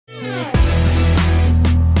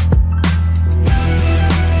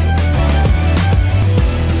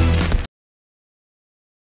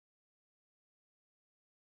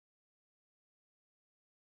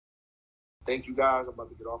thank you guys. I'm about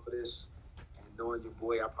to get off of this. And knowing your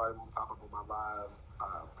boy, I probably won't pop up on my live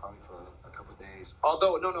probably for a couple of days.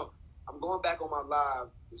 Although, no. I'm going back on my live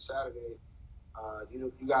this Saturday.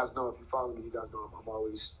 You guys know, if you follow me, you guys know I'm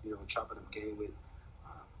always, chopping up game with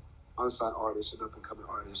unsigned artists and up-and-coming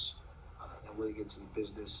artists that want to get into the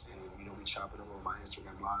business. And, we chopping up on my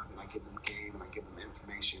Instagram live, and I give them game and I give them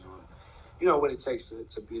information on, what it takes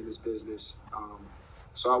to be in this business.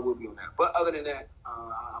 So I will be on that. But other than that,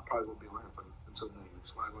 I probably won't be on here until New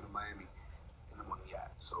Year's when I go to Miami and I'm on the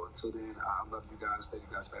yacht. So until then, I love you guys. Thank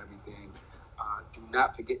you guys for everything. Do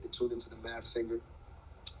not forget to tune into The Masked Singer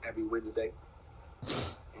every Wednesday.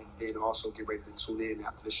 And then also get ready to tune in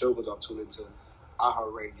after the show goes off. Tune into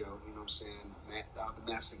iHeartRadio, you know what I'm saying?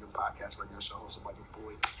 The Masked Singer podcast radio show hosted by your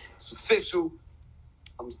boy. It's official.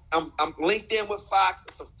 I'm linked in with Fox.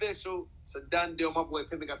 It's official. It's a done deal. My boy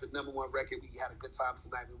Pimpin got the #1 record. We had a good time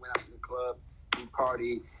tonight. We went out to the club. We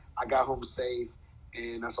partied. I got home safe,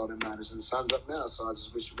 and that's all that matters. And the sun's up now, so I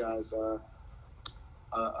just wish you guys a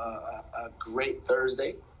great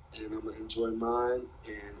Thursday, and I'm gonna enjoy mine.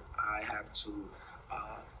 And I have to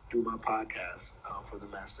do my podcast for The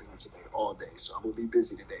Masked Singer today all day, so I'm gonna be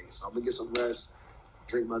busy today. So I'm gonna get some rest,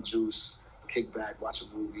 drink my juice, kick back, watch a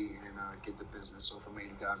movie, and get to business. So for me,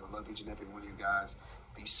 you guys, I love each and every one of you guys.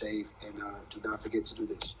 Be safe, and do not forget to do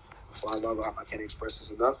this. Before I love, I can't express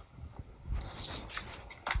this enough.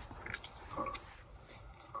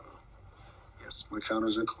 Yes, my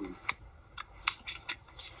counters are clean.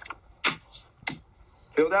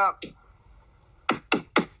 Filled out.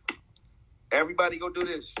 Everybody go do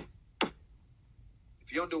this.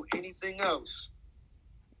 If you don't do anything else,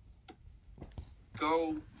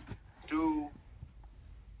 go do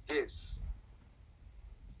this.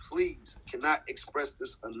 Please, cannot express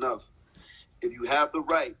this enough. If you have the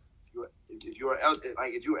right, if you're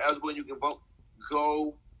eligible and you can vote,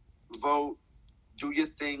 go vote. Do your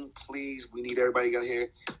thing, please. We need everybody out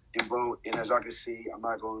here and vote. And as y'all can see, I'm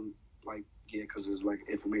not going because there's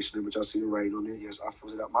information in which I see the writing on there. Yes, I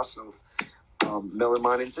filled it out myself. Mailing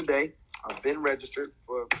mine in today. I've been registered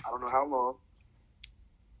for I don't know how long.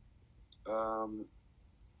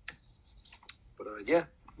 Yeah,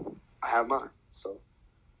 I have mine. So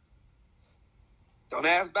don't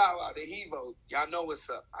ask BowWow. Did he vote? Y'all know what's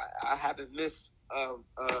up. I haven't missed an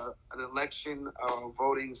election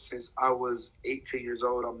voting since I was 18 years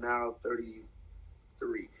old. I'm now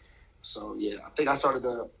 33. So, yeah, I think I started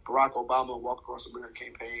the Barack Obama Walk Across America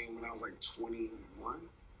campaign when I was 21.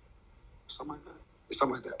 Something like that.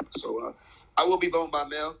 Something like that. So, I will be voting by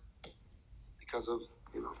mail because of,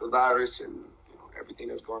 the virus and, everything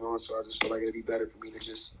that's going on. So, I just feel like it'd be better for me to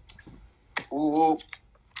just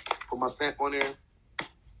put my stamp on there,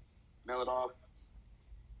 mail it off,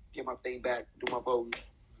 get my thing back, do my voting,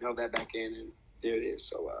 mail that back in, and there it is.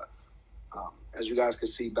 So, as you guys can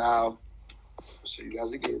see, Bow, I'll show you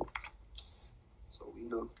guys again. So we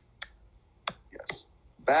know. Yes.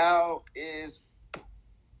 Bow is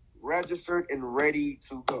registered and ready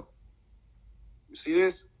to go. You see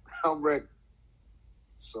this? I'm ready.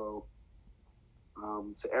 So,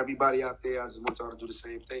 to everybody out there, I just want y'all to do the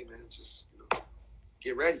same thing, man. Just,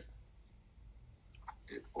 get ready.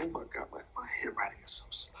 And, oh my God, my handwriting is so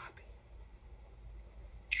sloppy.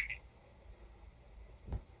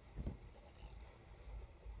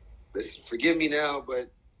 Listen, forgive me now,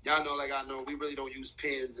 but y'all know, I know, we really don't use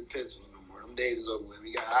pens and pencils no more. Them days is over with.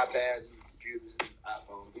 We got iPads and computers and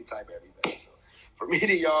iPhones. We type everything. So for me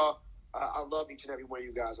to y'all, I love each and every one of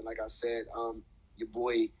you guys. And like I said, your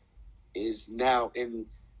boy is now in,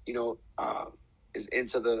 is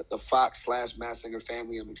into the Fox / Masked Singer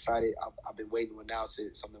family. I'm excited. I've been waiting to announce it.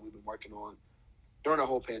 It's something we've been working on during the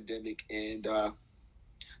whole pandemic. And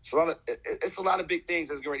it's a lot of big things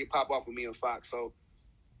that's going to pop off with me and Fox. So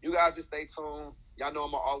you guys just stay tuned. Y'all know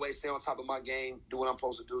I'm going to always stay on top of my game, do what I'm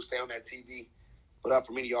supposed to do, stay on that TV. But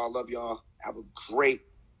for me to y'all, love y'all. Have a great,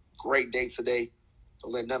 great day today.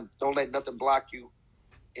 Don't let nothing block you.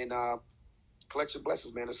 And collect your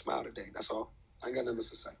blessings, man, and smile today. That's all. I ain't got nothing else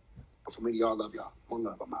to say. But for me to y'all, love y'all. One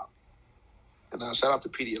love, I'm out. And shout out to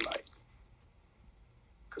Pedialyte.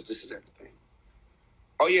 Because this is everything.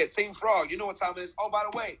 Oh, yeah, Team Frog. You know what time it is. Oh, by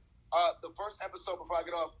the way, the first episode, before I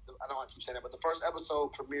get off, I don't want to keep saying that, but the first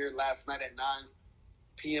episode premiered last night at 9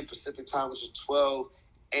 p.m. Pacific time, which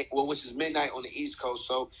is midnight on the East Coast.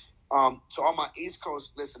 So to all my East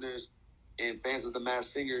Coast listeners and fans of The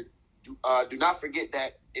Masked Singer, do not forget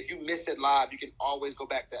that if you miss it live, you can always go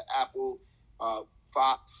back to Apple,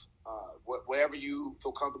 Fox, wherever you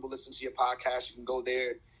feel comfortable listening to your podcast. You can go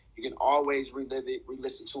there. You can always relive it,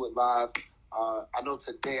 re-listen to it live. I know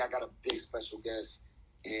today I got a big special guest,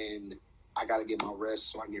 and I got to get my rest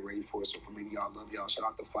so I can get ready for it. So for many of y'all, love y'all. Shout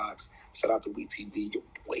out to Fox. Shout out to WeTV. Your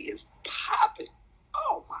boy is popping.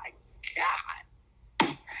 Oh, my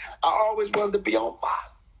God. I always wanted to be on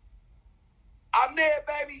Fox. I'm there,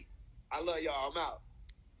 baby. I love y'all. I'm out.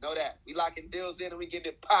 Know that. We locking deals in and we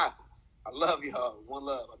getting it popping. I love y'all. One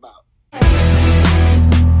love. I'm out.